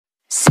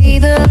See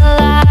the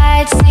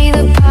lights, see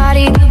the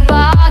party, the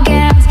ball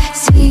gowns.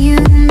 See you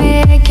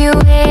make your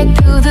way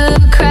through the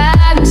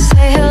crowd and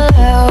say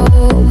hello.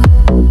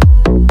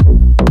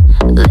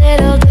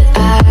 Little did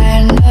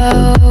I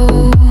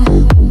know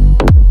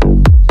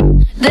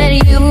that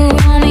you were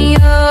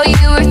Romeo,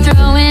 you were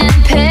throwing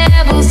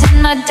pebbles,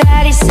 and my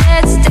daddy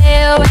said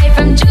stay away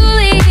from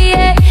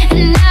Juliet.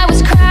 And I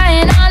was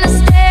crying on the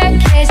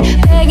staircase,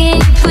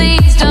 begging you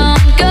please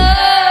don't go.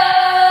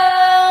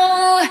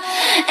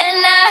 And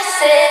I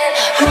said,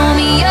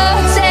 Romeo,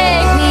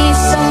 take me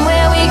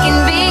somewhere we can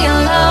be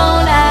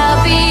alone.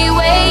 I'll be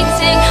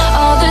waiting,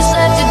 all there's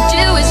left to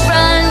do is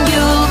run.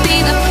 You'll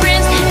be the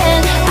prince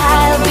and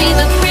I'll be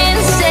the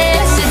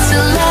princess. It's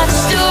a love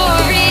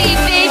story,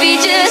 baby,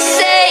 just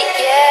say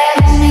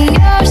yeah.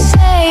 Romeo,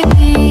 save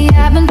me,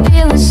 I've been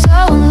feeling so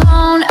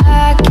alone.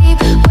 I keep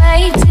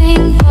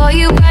waiting for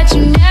you, but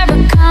you never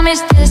come.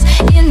 Is this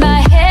in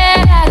my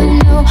head? I don't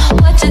know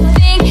what to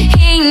think.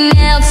 He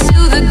knelt to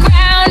the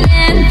ground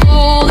and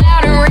pulled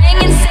out a ring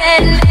and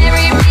said,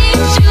 marry me,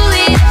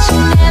 Juliet, you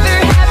never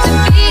have to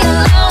be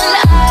alone.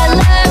 I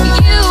love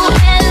you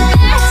and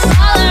that's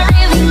all I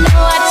really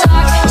know. I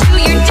talked to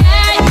your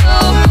dad, go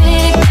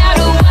pick out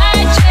a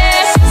white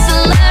dress. It's a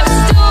love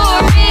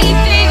story,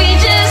 baby,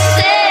 just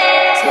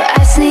say. So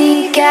I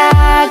sneak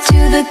out to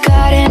the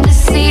garden to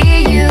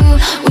see you.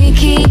 We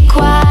keep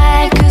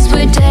quiet 'cause